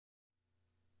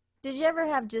Did you ever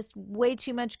have just way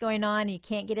too much going on and you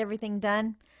can't get everything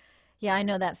done? Yeah, I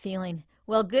know that feeling.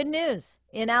 Well, good news.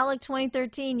 In Outlook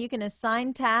 2013, you can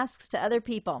assign tasks to other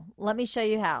people. Let me show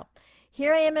you how.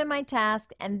 Here I am in my task,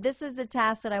 and this is the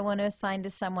task that I want to assign to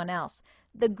someone else.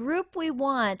 The group we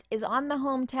want is on the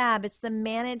Home tab. It's the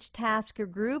Manage Task or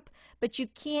Group, but you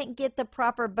can't get the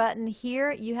proper button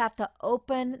here. You have to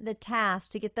open the task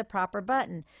to get the proper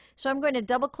button. So I'm going to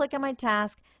double click on my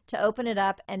task to open it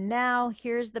up, and now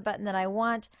here's the button that I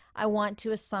want. I want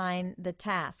to assign the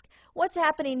task. What's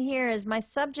happening here is my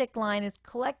subject line is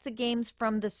collect the games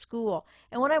from the school,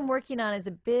 and what I'm working on is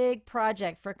a big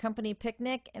project for a company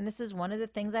picnic, and this is one of the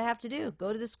things I have to do,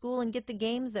 go to the school and get the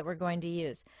games that we're going to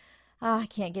use. I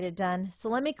can't get it done. So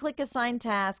let me click Assign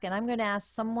Task, and I'm going to ask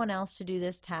someone else to do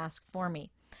this task for me.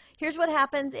 Here's what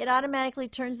happens. It automatically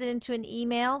turns it into an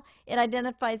email. It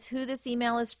identifies who this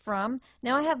email is from.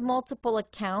 Now I have multiple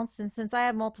accounts, and since I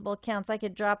have multiple accounts, I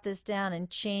could drop this down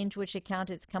and change which account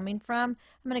it's coming from.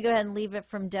 I'm going to go ahead and leave it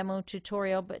from Demo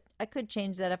Tutorial, but I could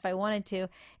change that if I wanted to.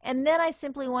 And then I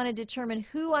simply want to determine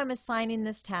who I'm assigning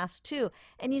this task to,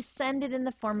 and you send it in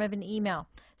the form of an email.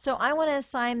 So I want to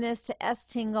assign this to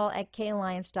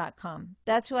stingle@kalliance.com.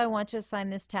 That's who I want to assign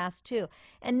this task to.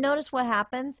 And notice what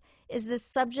happens is the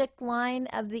subject line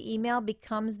of the email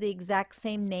becomes the exact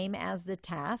same name as the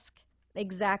task.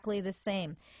 Exactly the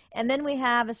same. And then we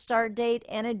have a start date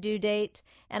and a due date,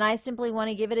 and I simply want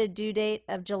to give it a due date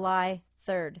of July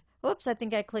 3rd. Whoops, I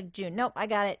think I clicked June. Nope, I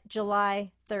got it.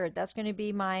 July 3rd. That's going to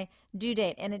be my due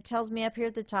date, and it tells me up here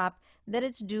at the top that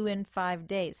it's due in 5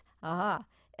 days. Aha.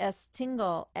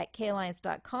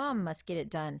 Tingle@kalliance.com must get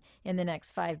it done in the next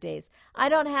 5 days. I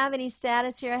don't have any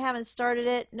status here. I haven't started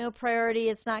it. No priority.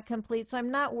 It's not complete. So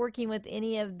I'm not working with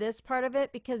any of this part of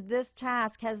it because this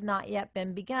task has not yet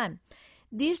been begun.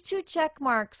 These two check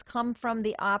marks come from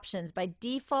the options. By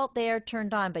default, they are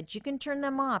turned on, but you can turn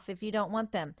them off if you don't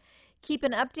want them. Keep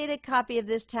an updated copy of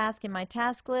this task in my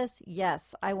task list.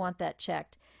 Yes, I want that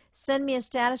checked. Send me a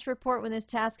status report when this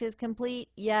task is complete.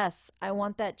 Yes, I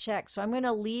want that checked. So I'm going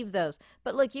to leave those.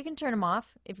 But look, you can turn them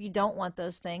off if you don't want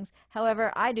those things.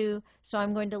 However, I do, so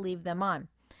I'm going to leave them on.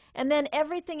 And then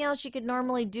everything else you could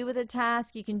normally do with a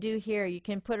task, you can do here. You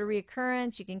can put a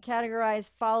reoccurrence, you can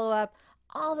categorize, follow up,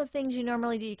 all the things you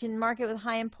normally do. You can mark it with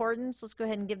high importance. Let's go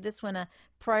ahead and give this one a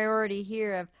priority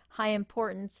here of high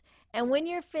importance. And when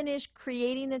you're finished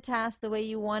creating the task the way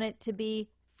you want it to be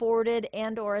forwarded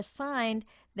and or assigned,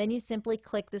 then you simply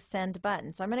click the send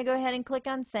button. So I'm going to go ahead and click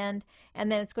on send,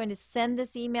 and then it's going to send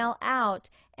this email out,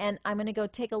 and I'm going to go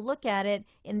take a look at it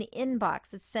in the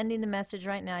inbox. It's sending the message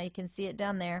right now. You can see it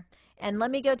down there. And let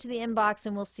me go to the inbox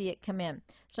and we'll see it come in.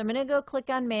 So I'm going to go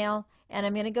click on mail, and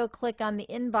I'm going to go click on the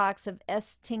inbox of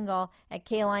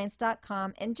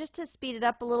stingle@kalliance.com, and just to speed it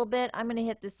up a little bit, I'm going to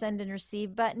hit the send and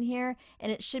receive button here,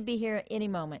 and it should be here any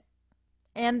moment.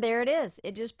 And there it is.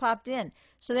 It just popped in.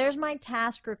 So there's my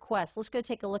task request. Let's go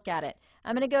take a look at it.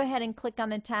 I'm going to go ahead and click on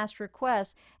the task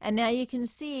request, and now you can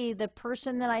see the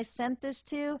person that I sent this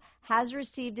to has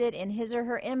received it in his or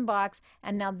her inbox,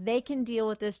 and now they can deal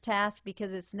with this task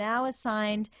because it's now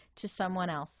assigned to someone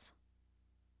else.